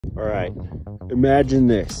All right, imagine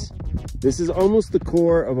this. This is almost the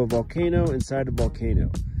core of a volcano inside a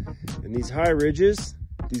volcano. And these high ridges,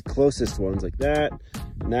 these closest ones like that,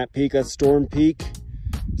 and that peak, that's Storm Peak,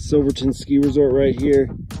 Silverton Ski Resort right here,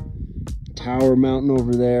 Tower Mountain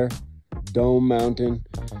over there, Dome Mountain.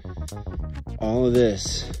 All of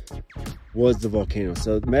this was the volcano.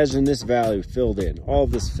 So imagine this valley filled in, all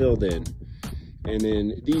of this filled in. And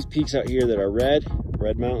then these peaks out here that are red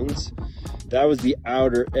mountains, that was the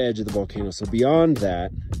outer edge of the volcano. So beyond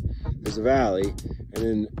that, there's a valley, and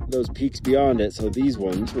then those peaks beyond it, so these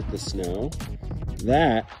ones with the snow,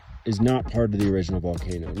 that is not part of the original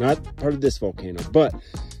volcano, not part of this volcano. But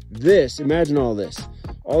this, imagine all this,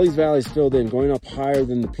 all these valleys filled in, going up higher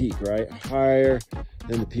than the peak, right? Higher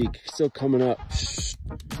than the peak, still coming up.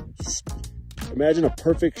 Imagine a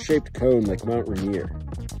perfect shaped cone like Mount Rainier.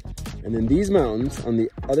 And then these mountains on the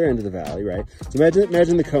other end of the valley, right? So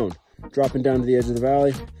imagine the cone dropping down to the edge of the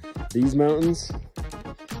valley. These mountains,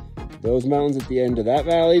 those mountains at the end of that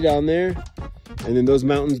valley down there, and then those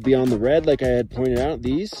mountains beyond the red, like I had pointed out,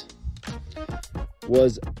 these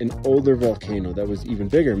was an older volcano that was even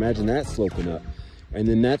bigger. Imagine that sloping up. And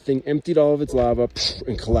then that thing emptied all of its lava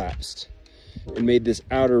and collapsed and made this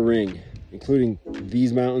outer ring, including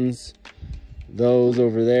these mountains, those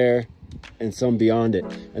over there, and some beyond it.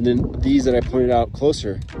 And then these that I pointed out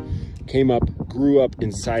closer came up, grew up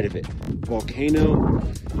inside of it. Volcano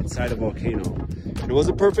inside a volcano. And it was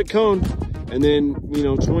a perfect cone. And then, you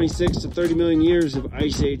know, 26 to 30 million years of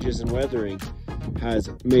ice ages and weathering has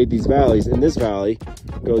made these valleys. And this valley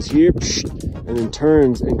goes here and then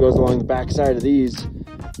turns and goes along the backside of these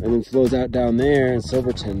and then flows out down there. And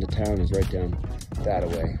Silverton, the town, is right down that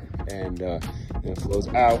away. And it flows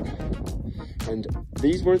out. And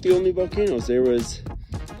these weren't the only volcanoes. There was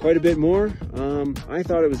quite a bit more. I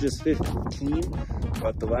thought it was just 15,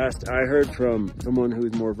 but the last I heard from someone who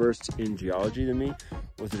is more versed in geology than me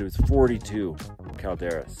was that it was 42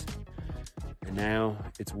 calderas. And now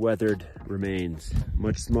it's weathered remains,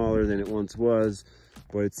 much smaller than it once was,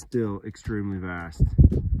 but it's still extremely vast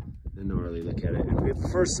and gnarly. Look at it. And we have the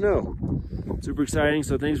first snow. Super exciting.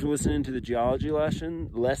 So thanks for listening to the geology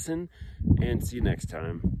lesson, and see you next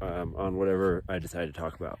time on whatever I decide to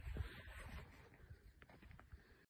talk about.